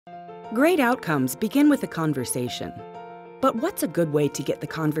Great outcomes begin with a conversation. But what's a good way to get the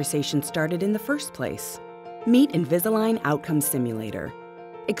conversation started in the first place? Meet Invisalign Outcome Simulator,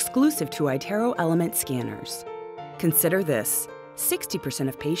 exclusive to iTero Element scanners. Consider this: 60%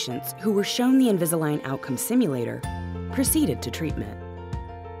 of patients who were shown the Invisalign Outcome Simulator proceeded to treatment.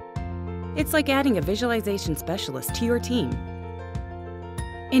 It's like adding a visualization specialist to your team.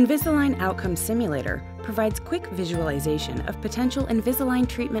 Invisalign Outcome Simulator provides quick visualization of potential Invisalign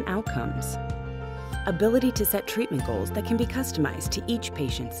treatment outcomes, ability to set treatment goals that can be customized to each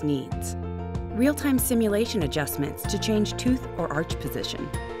patient's needs, real-time simulation adjustments to change tooth or arch position,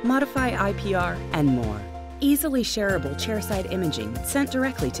 modify IPR, and more. Easily shareable chairside imaging sent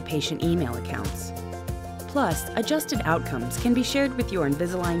directly to patient email accounts. Plus, adjusted outcomes can be shared with your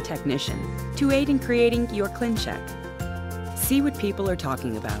Invisalign Technician to aid in creating your ClinCheck. See what people are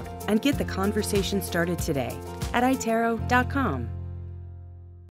talking about and get the conversation started today at iTero.com.